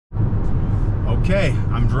Okay,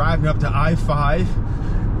 I'm driving up to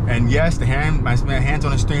I-5, and yes, my hand's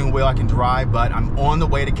on the steering wheel, I can drive, but I'm on the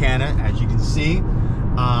way to Canada, as you can see,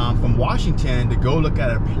 from Washington to go look at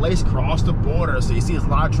a place across the border. So you see there's a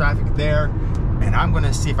lot of traffic there, and I'm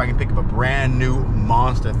gonna see if I can pick up a brand new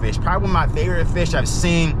monster fish. Probably one of my favorite fish I've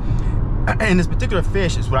seen, and this particular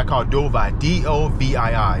fish is what I call Dovii,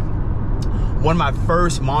 D-O-V-I-I. One of my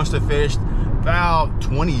first monster fish about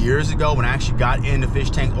 20 years ago when I actually got into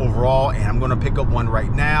fish tank overall, and I'm gonna pick up one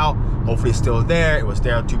right now. Hopefully it's still there. It was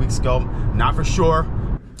there 2 weeks ago, not for sure.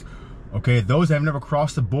 Okay, those that have never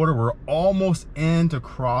crossed the border, we're almost into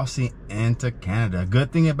crossing into Canada.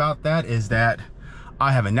 Good thing about that is that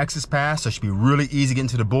I have a Nexus pass, so it should be really easy getting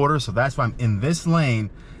to the border. So that's why I'm in this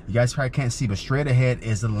lane. You guys probably can't see, but straight ahead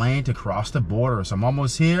is the lane to cross the border. So I'm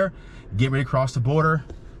almost here, get ready to cross the border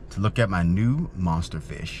to look at my new monster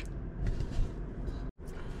fish.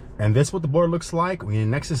 And this is what the border looks like. We're in the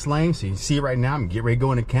Nexus lane, so you can see it right now. I'm getting ready to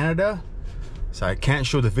go into Canada. So I can't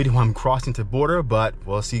show the video while I'm crossing the border, but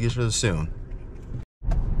we'll see you guys really soon.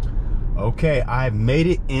 Okay, I've made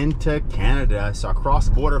it into Canada. So I crossed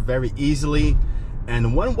the border very easily.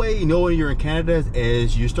 And one way you know when you're in Canada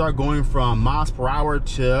is you start going from miles per hour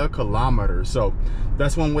to kilometers. So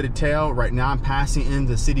that's one way to tell. Right now I'm passing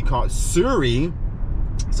into a city called Surrey.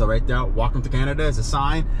 So right there, welcome to Canada is a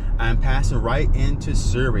sign. I'm passing right into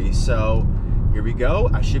Surrey. So here we go.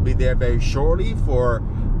 I should be there very shortly for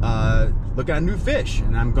looking at new fish.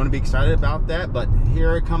 And I'm gonna be excited about that. But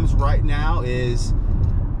here it comes right now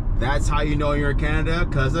that's how you know you're in Canada,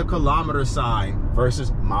 because of kilometer sign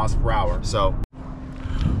versus miles per hour. So,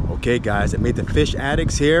 okay guys, I made the fish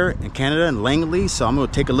addicts here in Canada in Langley. So I'm gonna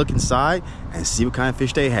take a look inside and see what kind of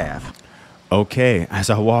fish they have. Okay, as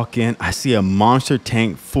I walk in, I see a monster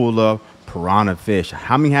tank full of piranha fish.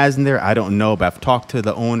 How many he has in there, I don't know, but I've talked to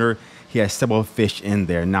the owner. He has several fish in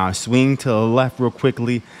there. Now, swing to the left real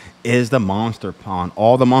quickly is the monster pond.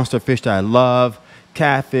 All the monster fish that I love,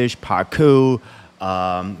 catfish, pacu.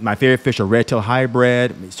 My favorite fish are red-tail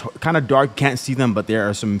hybrid. It's kind of dark, you can't see them, but there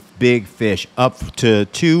are some big fish up to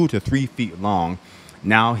 2 to 3 feet long.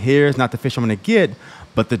 Now, here's not the fish I'm gonna get,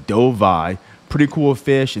 but the Dovii. Pretty cool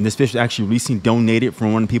fish, and this fish is actually recently donated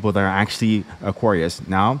from one of the people that are actually aquarists.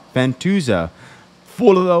 Now, Fantuza,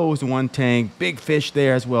 full of those in one tank, big fish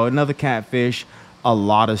there as well, another catfish, a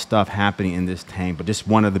lot of stuff happening in this tank, but just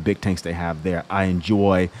one of the big tanks they have there. I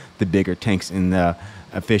enjoy the bigger tanks in the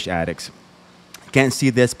fish addicts. Can't see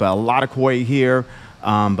this, but a lot of koi here.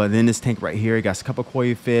 But then this tank right here, you got a couple of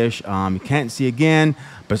koi fish. You can't see again,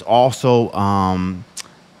 but it's also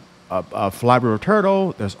a flybird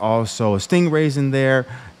turtle. There's also stingrays in there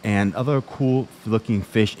and other cool looking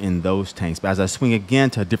fish in those tanks. But as I swing again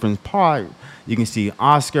to a different part, you can see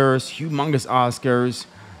Oscars, humongous Oscars.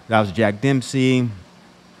 That was Jack Dempsey,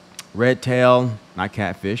 red tail, not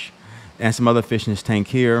catfish, and some other fish in this tank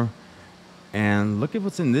here. And look at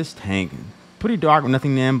what's in this tank. Pretty dark with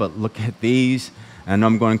nothing in, but look at these. I know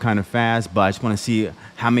I'm going kind of fast, but I just want to see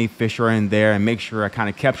how many fish are in there and make sure I kind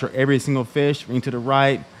of capture every single fish. Ring to the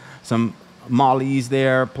right. Some mollies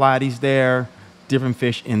there, platies there, different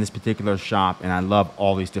fish in this particular shop, and I love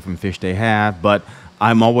all these different fish they have, but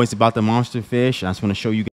I'm always about the monster fish. I just want to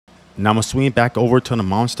show you guys. Now I'm going to swing back over to the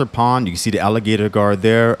monster pond. You can see the alligator guard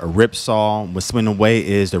there, a ripsaw. What's swimming away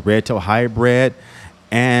is the red-tail hybrid,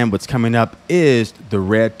 and what's coming up is the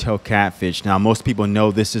red-tail catfish. Now most people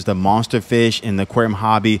know this is the monster fish in the aquarium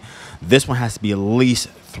hobby. This one has to be at least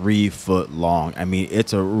 3 foot long. I mean,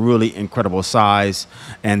 it's a really incredible size.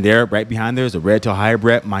 And there, right behind there is a red-tail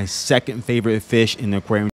hybrid, my second favorite fish in the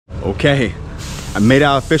aquarium. Okay, I made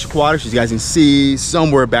out of fish aquatics, as you guys can see,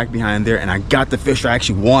 somewhere back behind there, and I got the fish I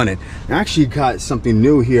actually wanted. I actually got something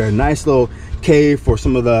new here, a nice little cave for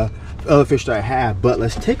some of the other fish that I have. But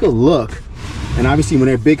let's take a look. And obviously, when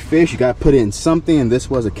they're big fish, you got to put in something, and this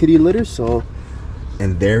was a kitty litter, so,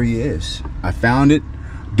 and there he is. I found it.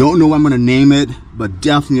 Don't know what I'm gonna name it, but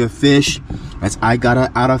definitely a fish. As I got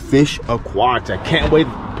out of fish aquatics. I can't wait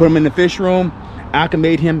to put him in the fish room,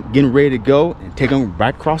 acclimate him, getting ready to go, and take him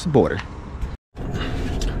right across the border.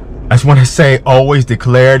 I just want to say, always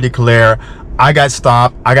declare. I got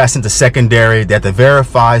stopped. I got sent to secondary. They have to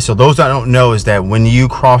verify. So those that don't know is that when you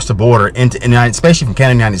cross the border into, especially from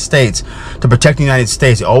Canada, United States, to protect the United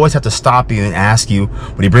States, they always have to stop you and ask you,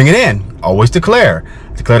 when you bring it in, always declare.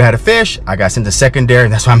 Declared I had a fish. I got sent to secondary.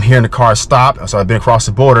 And that's why I'm here in the car stopped. So I've been across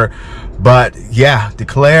the border. But yeah,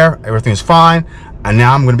 declare. Everything's fine. And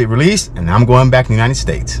now I'm going to be released, and now I'm going back to the United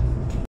States.